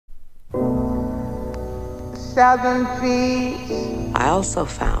Southern feast. I also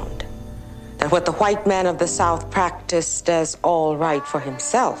found that what the white man of the South practiced as all right for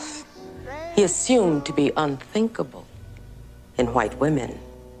himself, he assumed to be unthinkable in white women.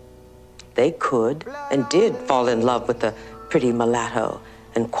 They could and did fall in love with the pretty mulatto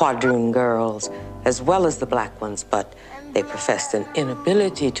and quadroon girls, as well as the black ones, but they professed an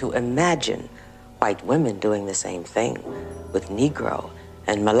inability to imagine white women doing the same thing with Negro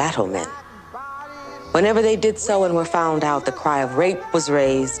and mulatto men. Whenever they did so and were found out, the cry of rape was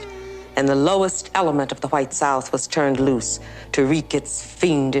raised, and the lowest element of the white South was turned loose to wreak its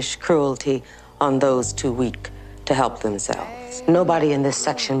fiendish cruelty on those too weak to help themselves. Nobody in this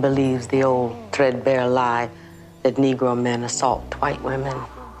section believes the old threadbare lie that Negro men assault white women.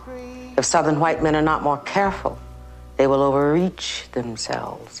 If Southern white men are not more careful, they will overreach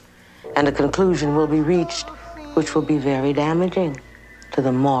themselves, and a conclusion will be reached which will be very damaging to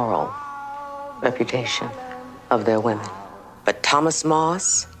the moral reputation of their women. But Thomas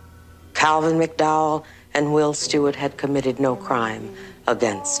Moss, Calvin McDowell, and Will Stewart had committed no crime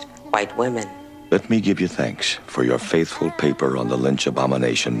against white women. Let me give you thanks for your faithful paper on the lynch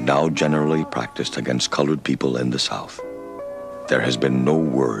abomination now generally practiced against colored people in the South. There has been no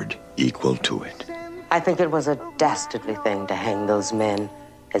word equal to it. I think it was a dastardly thing to hang those men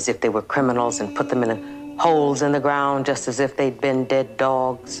as if they were criminals and put them in holes in the ground just as if they'd been dead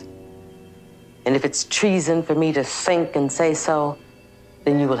dogs. And if it's treason for me to think and say so,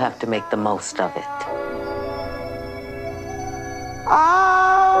 then you will have to make the most of it.